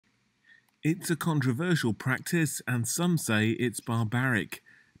It's a controversial practice and some say it's barbaric.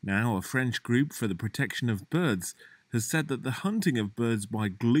 Now, a French group for the protection of birds has said that the hunting of birds by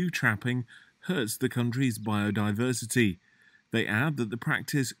glue trapping hurts the country's biodiversity. They add that the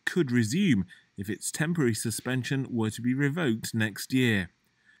practice could resume if its temporary suspension were to be revoked next year.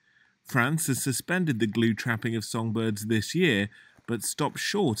 France has suspended the glue trapping of songbirds this year, but stopped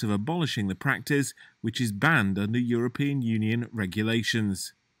short of abolishing the practice, which is banned under European Union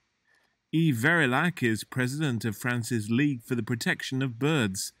regulations. Yves Verillac is president of France's League for the Protection of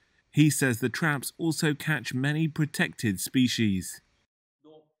Birds. He says the traps also catch many protected species.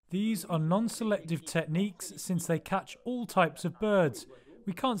 These are non-selective techniques since they catch all types of birds.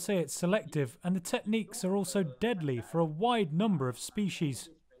 We can't say it's selective, and the techniques are also deadly for a wide number of species.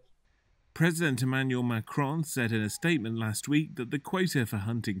 President Emmanuel Macron said in a statement last week that the quota for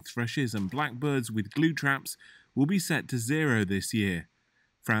hunting thrushes and blackbirds with glue traps will be set to 0 this year.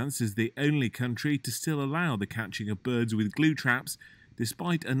 France is the only country to still allow the catching of birds with glue traps,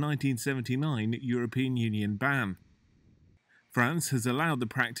 despite a 1979 European Union ban. France has allowed the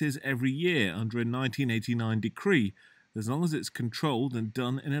practice every year under a 1989 decree, as long as it's controlled and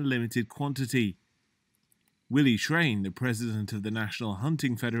done in a limited quantity. Willy Schrein, the president of the National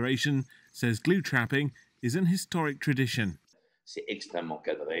Hunting Federation, says glue trapping is an historic tradition.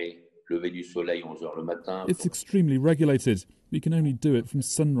 It's extremely regulated. We can only do it from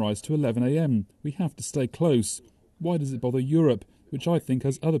sunrise to 11 a.m. We have to stay close. Why does it bother Europe, which I think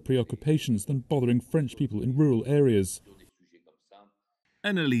has other preoccupations than bothering French people in rural areas?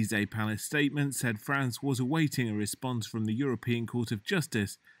 An Élysée Palace statement said France was awaiting a response from the European Court of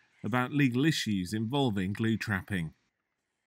Justice about legal issues involving glue trapping.